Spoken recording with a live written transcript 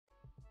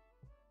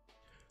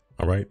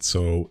All right,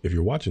 so if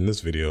you're watching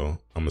this video,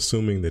 I'm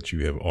assuming that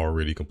you have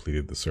already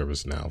completed the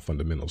ServiceNow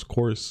Fundamentals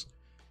course,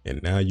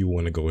 and now you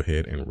want to go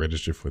ahead and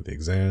register for the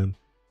exam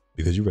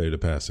because you're ready to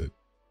pass it.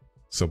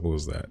 Simple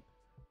as that.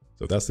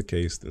 So if that's the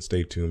case, then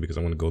stay tuned because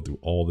I'm going to go through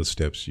all the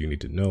steps you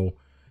need to know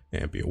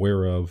and be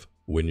aware of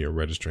when you're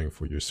registering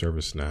for your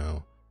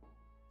ServiceNow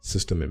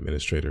System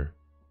Administrator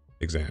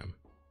exam.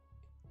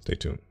 Stay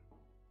tuned.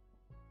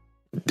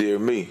 Dear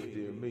me,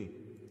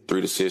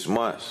 3 to 6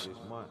 months.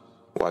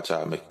 Watch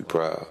how I make you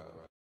proud.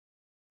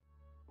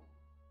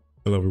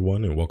 Hello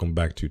everyone, and welcome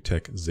back to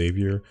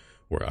TehcZavier,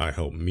 where I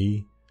help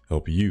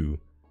you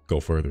go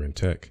further in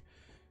tech.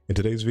 In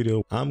today's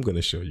video, I'm going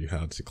to show you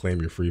how to claim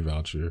your free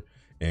voucher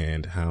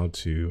and how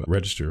to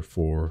register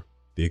for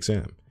the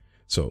exam.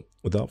 So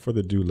without further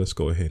ado, let's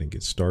go ahead and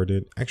get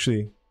started.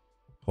 Actually,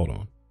 hold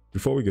on.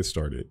 Before we get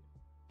started,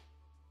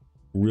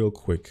 real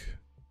quick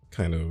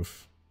kind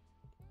of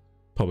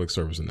public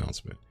service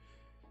announcement.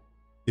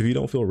 If you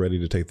don't feel ready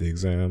to take the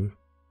exam,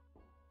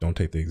 don't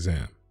take the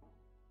exam.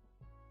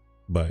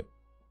 But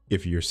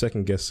if you're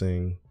second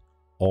guessing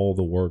all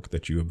the work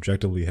that you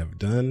objectively have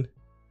done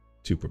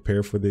to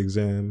prepare for the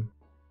exam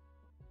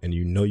and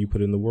you know you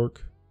put in the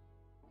work,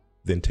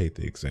 then take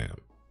the exam.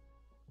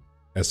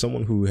 As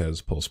someone who has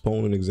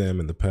postponed an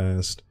exam in the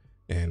past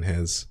and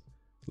has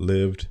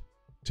lived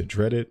to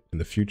dread it in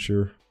the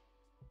future,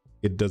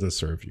 it doesn't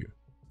serve you.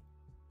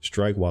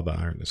 Strike while the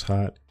iron is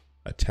hot.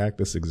 Attack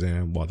this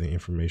exam while the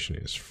information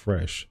is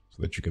fresh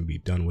so that you can be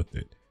done with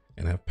it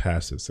and have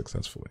passed it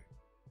successfully.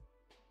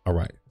 All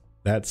right,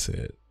 that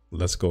said,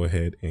 let's go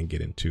ahead and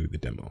get into the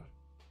demo.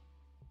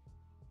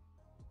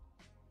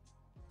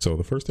 So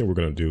the first thing we're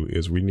going to do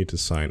is we need to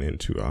sign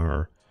into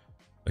our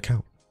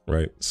account,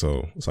 right?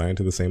 So sign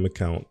into the same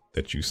account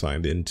that you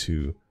signed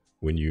into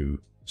when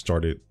you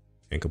started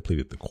and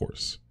completed the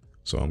course.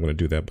 So I'm going to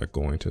do that by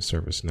going to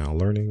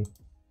ServiceNow Learning.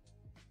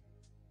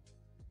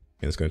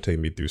 And it's going to take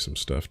me through some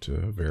stuff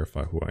to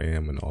verify who I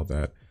am and all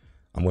that.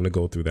 I'm going to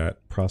go through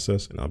that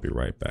process and I'll be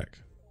right back.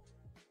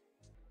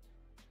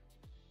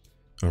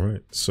 All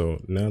right,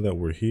 so now that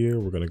we're here,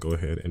 we're going to go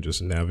ahead and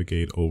just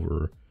navigate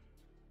over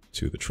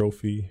to the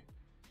trophy.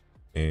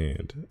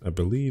 And I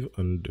believe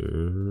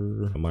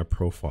under my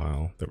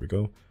profile, there we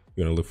go.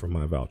 You're going to look for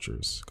my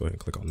vouchers. Go ahead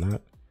and click on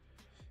that.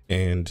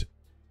 And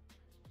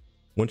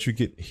once you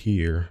get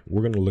here,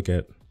 we're going to look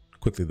at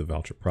quickly the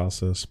voucher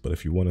process. But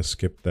if you want to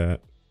skip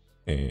that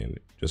and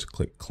just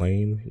click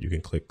claim, you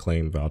can click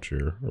claim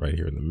voucher right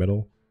here in the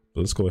middle. But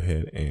let's go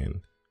ahead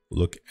and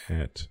look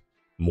at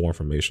more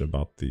information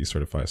about the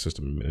Certified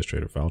System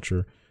Administrator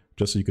voucher,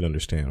 just so you can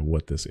understand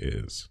what this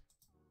is.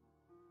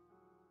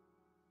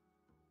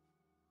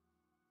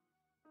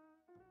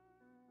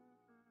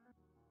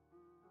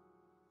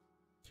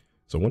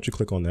 So once you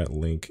click on that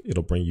link,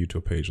 it'll bring you to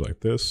a page like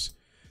this,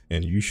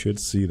 and you should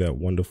see that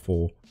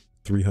wonderful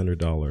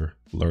 $300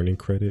 learning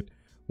credit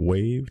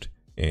waived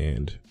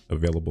and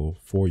available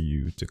for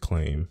you to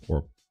claim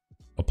or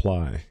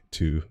apply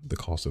to the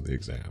cost of the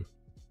exam.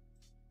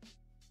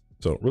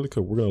 So really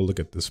quick, we're going to look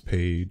at this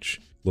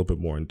page a little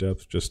bit more in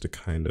depth just to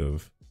kind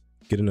of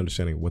get an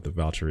understanding of what the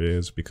voucher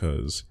is,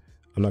 because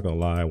I'm not going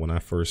to lie, when I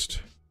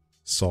first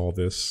saw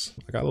this,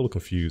 I got a little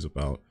confused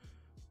about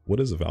what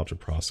is a voucher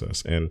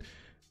process. And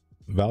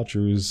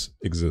vouchers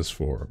exist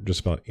for just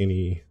about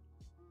any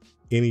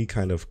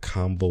kind of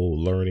combo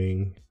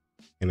learning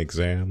and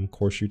exam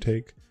course you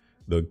take.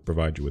 They'll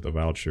provide you with a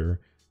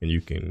voucher and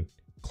you can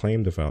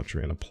claim the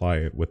voucher and apply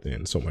it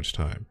within so much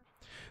time.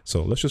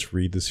 So let's just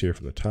read this here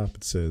from the top.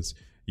 It says,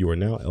 you are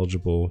now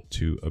eligible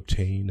to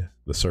obtain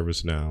the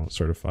ServiceNow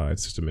Certified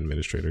System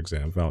Administrator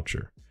exam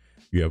voucher.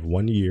 You have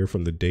 1 year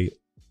from the date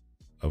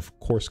of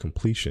course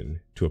completion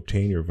to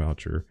obtain your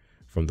voucher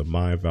from the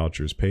My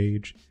Vouchers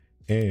page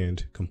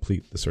and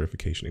complete the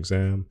certification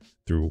exam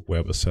through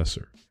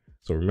Webassessor.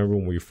 So remember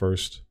when we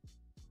first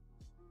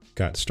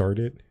got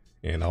started,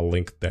 and I'll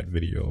link that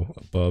video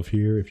above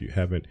here if you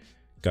haven't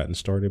gotten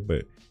started,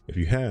 but if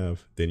you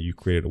have, then you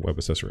created a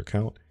Webassessor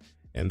account.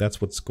 And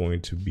that's what's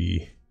going to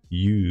be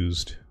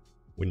used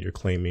when you're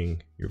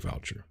claiming your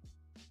voucher.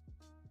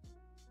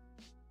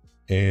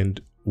 And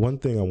one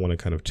thing I want to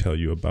kind of tell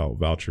you about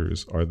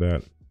vouchers are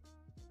that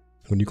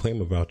when you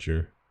claim a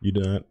voucher,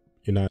 you're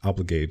not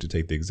obligated to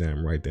take the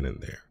exam right then and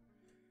there.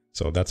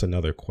 So that's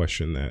another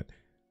question that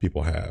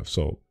people have.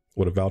 So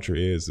what a voucher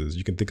is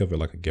you can think of it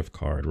like a gift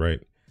card,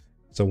 right?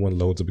 Someone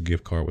loads up a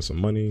gift card with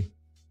some money,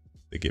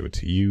 they give it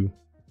to you,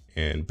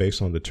 and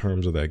based on the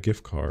terms of that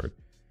gift card,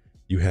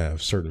 you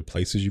have certain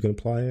places you can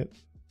apply it,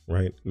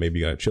 right? Maybe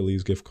you got a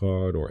Chili's gift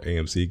card or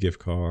AMC gift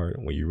card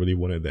when you really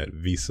wanted that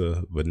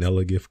Visa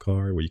vanilla gift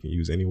card where you can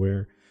use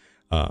anywhere.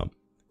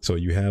 So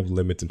you have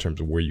limits in terms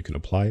of where you can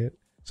apply it.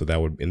 So that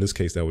would, in this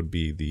case, that would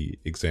be the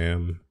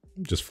exam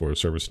just for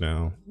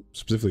ServiceNow,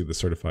 specifically the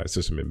Certified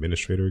System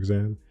Administrator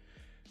exam.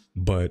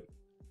 But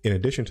in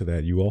addition to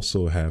that, you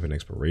also have an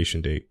expiration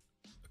date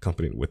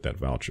accompanied with that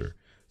voucher.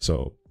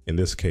 So in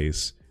this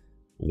case,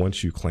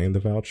 once you claim the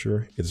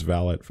voucher, it's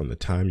valid from the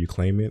time you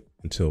claim it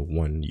until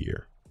 1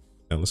 year.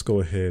 Now let's go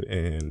ahead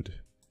and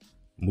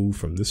move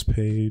from this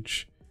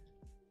page.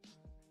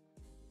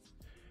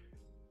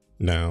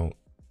 Now,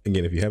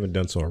 again, if you haven't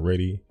done so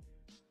already,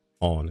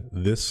 on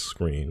this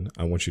screen,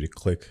 I want you to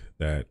click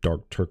that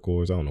dark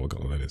turquoise, I don't know what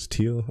color that is,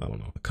 teal, I don't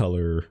know,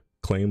 color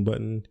claim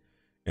button,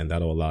 and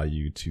that'll allow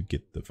you to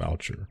get the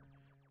voucher.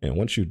 And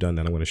once you've done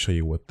that, I'm going to show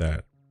you what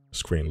that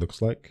screen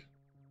looks like.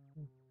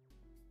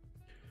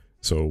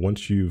 So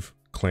once you've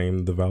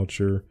claimed the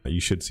voucher,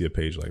 you should see a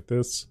page like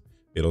this.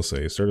 It'll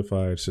say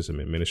certified system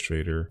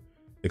administrator,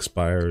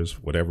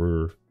 expires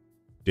whatever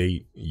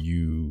date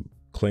you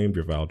claimed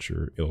your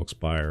voucher, it'll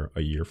expire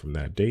a year from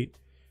that date.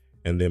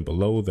 And then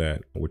below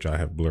that, which I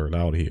have blurred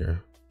out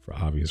here for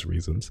obvious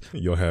reasons,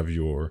 you'll have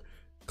your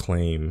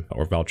claim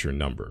or voucher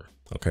number.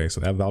 Okay,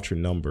 so that voucher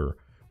number,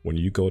 when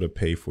you go to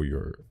pay for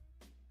your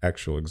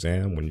actual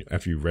exam,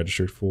 after you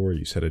registered for it,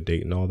 you set a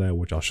date and all that,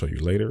 which I'll show you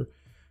later,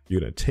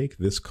 you're gonna take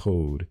this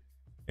code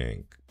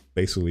and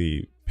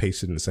basically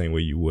paste it in the same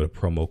way you would a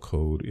promo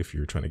code if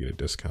you're trying to get a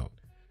discount.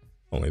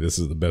 Only this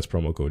is the best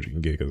promo code you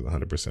can get because it's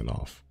 100%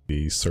 off.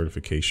 The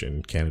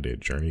certification candidate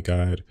journey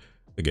guide.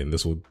 Again,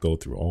 this will go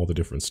through all the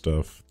different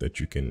stuff that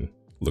you can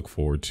look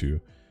forward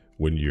to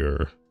when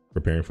you're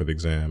preparing for the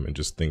exam and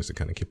just things to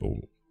kind of keep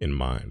in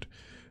mind.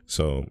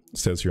 So it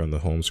says here on the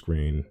home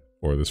screen,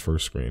 or this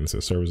first screen, it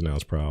says ServiceNow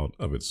is proud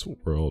of its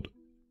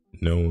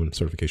world-known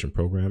certification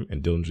program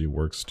and diligently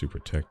works to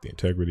protect the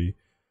integrity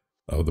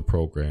of the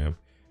program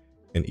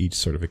and each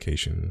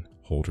certification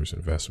holder's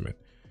investment.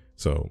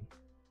 So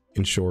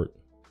in short,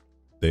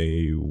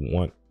 they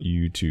want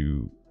you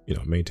to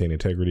maintain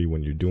integrity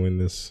when you're doing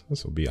this.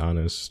 So be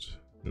honest,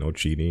 no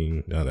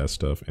cheating, none of that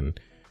stuff. And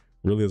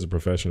really, as a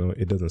professional,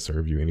 it doesn't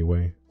serve you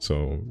anyway.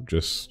 So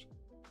just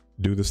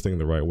do this thing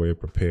the right way,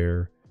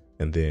 prepare.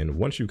 And then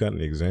once you've gotten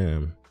the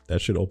exam,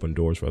 that should open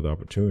doors for other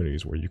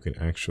opportunities where you can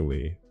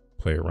actually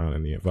play around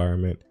in the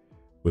environment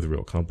with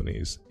real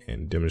companies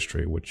and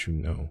demonstrate what you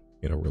know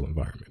in a real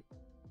environment.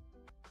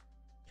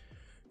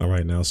 All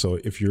right, now, so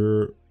if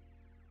you're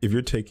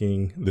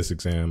taking this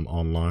exam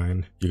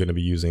online, you're going to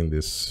be using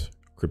this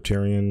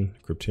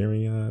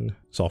Kryterion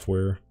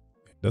software.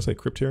 Did I say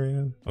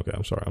Kryterion? Okay,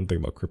 I'm sorry, I'm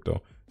thinking about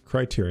crypto.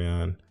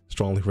 Kryterion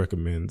strongly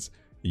recommends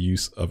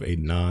use of a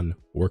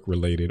non-work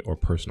related or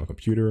personal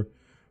computer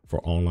for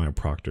online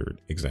proctored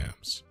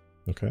exams.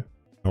 Okay.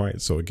 All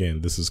right. So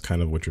again, this is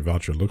kind of what your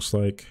voucher looks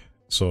like.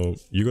 So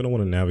you're going to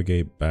want to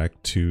navigate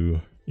back to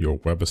your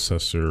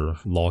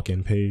Webassessor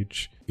login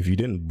page. If you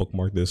didn't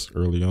bookmark this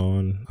early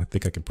on, I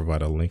think I can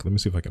provide a link. Let me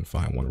see if I can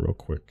find one real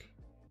quick.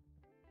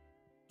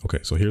 Okay,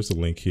 so here's the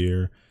link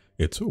here.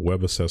 It's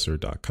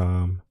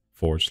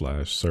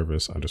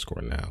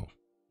webassessor.com/service_now.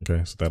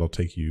 Okay, so that'll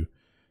take you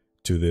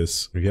to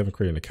this. If you haven't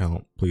created an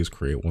account, please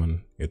create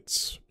one.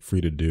 It's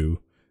free to do.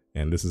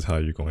 And this is how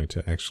you're going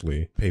to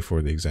actually pay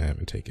for the exam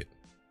and take it.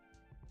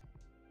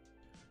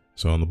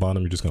 So on the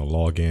bottom, you're just going to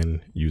log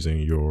in using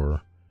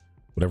your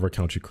whatever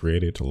account you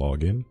created to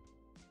log in.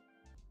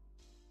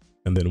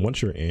 And then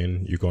once you're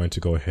in, you're going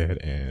to go ahead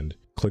and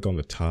click on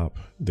the top.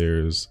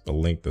 There's a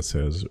link that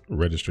says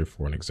register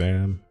for an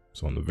exam.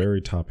 So on the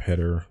very top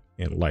header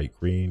in light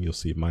green, you'll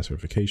see my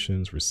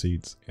certifications,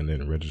 receipts, and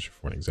then register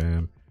for an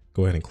exam.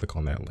 Go ahead and click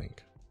on that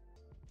link.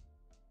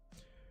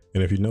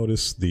 And if you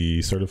notice,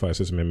 the Certified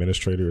System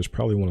Administrator is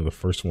probably one of the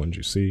first ones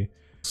you see.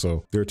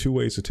 So there are two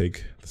ways to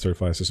take the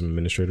Certified System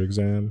Administrator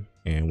exam.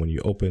 And when you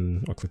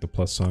open or click the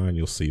plus sign,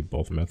 you'll see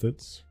both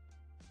methods.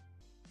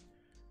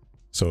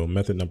 So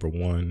method number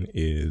one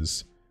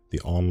is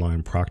the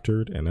online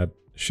proctored, and that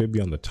should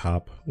be on the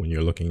top when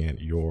you're looking at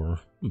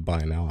your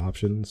buy now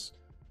options.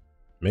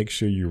 Make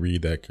sure you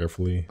read that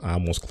carefully. I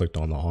almost clicked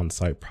on the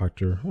on-site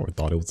proctor or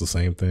thought it was the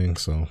same thing.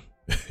 So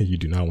you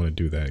do not want to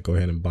do that. Go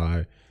ahead and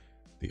buy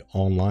the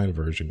online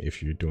version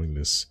if you're doing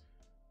this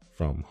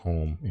from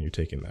home and you're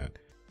taking that.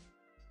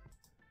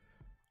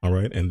 All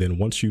right. And then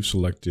once you've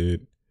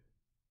selected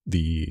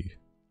the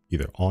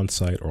either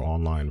on-site or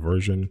online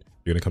version,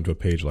 you're going to come to a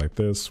page like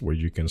this where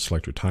you can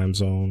select your time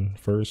zone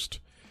first.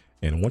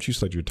 And once you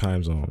select your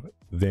time zone,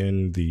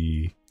 then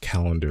the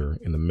calendar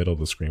in the middle of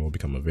the screen will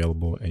become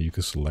available and you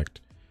can select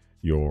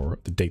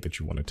the date that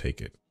you want to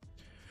take it.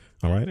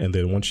 All right. And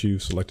then once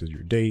you've selected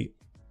your date,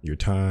 your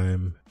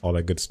time, all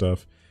that good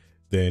stuff,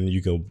 then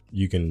you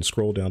can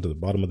scroll down to the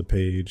bottom of the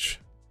page,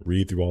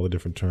 read through all the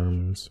different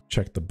terms,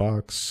 check the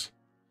box,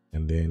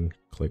 and then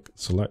click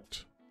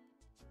select.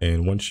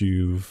 And once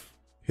you've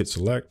hit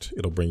select,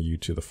 it'll bring you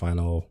to the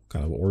final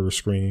kind of order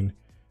screen.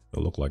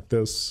 It'll look like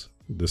this.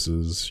 This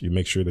is, you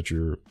make sure that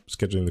you're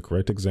scheduling the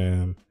correct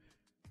exam,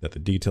 that the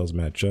details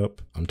match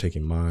up. I'm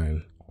taking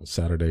mine on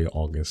Saturday,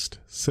 August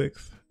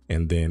 6th,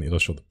 and then it'll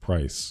show the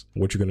price.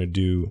 What you're going to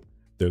do,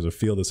 there's a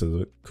field that says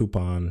a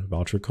coupon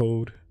voucher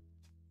code.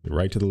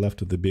 Right to the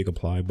left of the big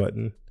apply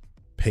button,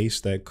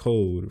 paste that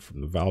code from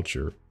the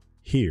voucher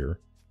here,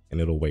 and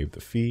it'll waive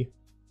the fee.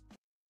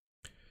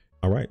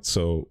 All right,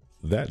 so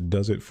that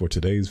does it for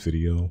today's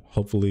video.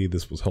 Hopefully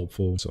this was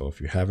helpful. So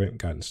if you haven't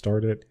gotten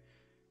started,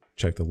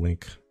 check the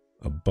link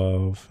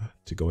above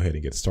to go ahead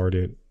and get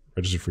started.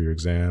 Register for your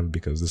exam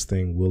because this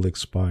thing will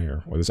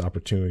expire, or this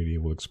opportunity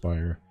will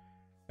expire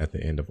at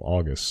the end of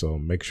August. So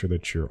make sure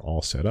that you're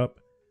all set up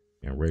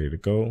and ready to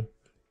go.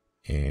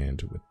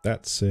 And with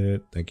that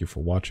said, thank you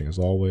for watching as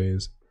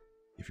always.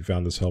 If you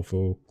found this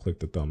helpful, click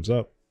the thumbs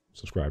up,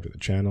 subscribe to the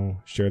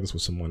channel, share this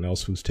with someone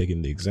else who's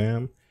taking the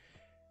exam,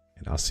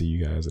 and I'll see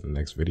you guys in the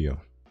next video.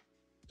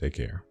 Take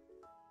care.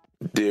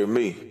 Dear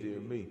me,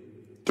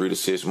 3 to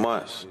 6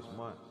 months.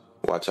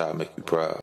 Watch how I make you proud.